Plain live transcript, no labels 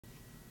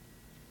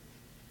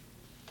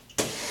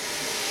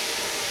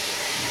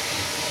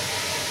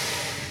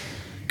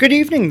Good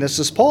evening, this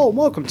is Paul.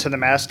 Welcome to the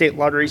Mass State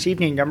Lottery's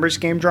evening numbers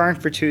game drawing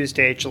for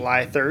Tuesday,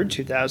 July 3rd,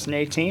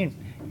 2018.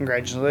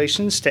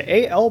 Congratulations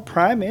to AL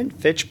Prime in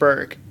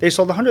Fitchburg. They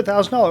sold a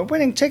 $100,000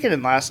 winning ticket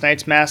in last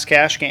night's Mass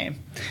Cash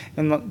game.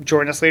 And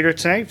join us later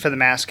tonight for the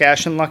Mass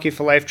Cash and Lucky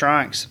for Life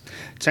drawings.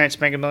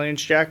 Tonight's Mega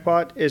Millions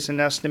jackpot is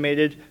an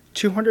estimated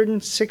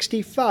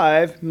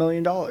 $265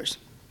 million.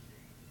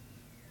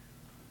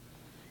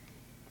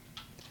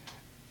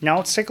 Now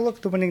let's take a look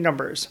at the winning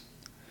numbers.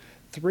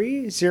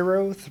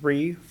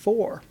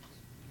 3034.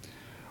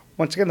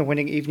 Once again, the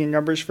winning evening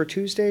numbers for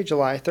Tuesday,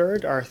 July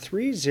 3rd are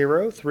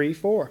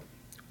 3034.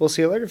 We'll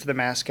see you later for the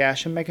Mass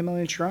Cash and Mega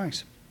Millions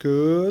drawings.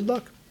 Good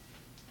luck.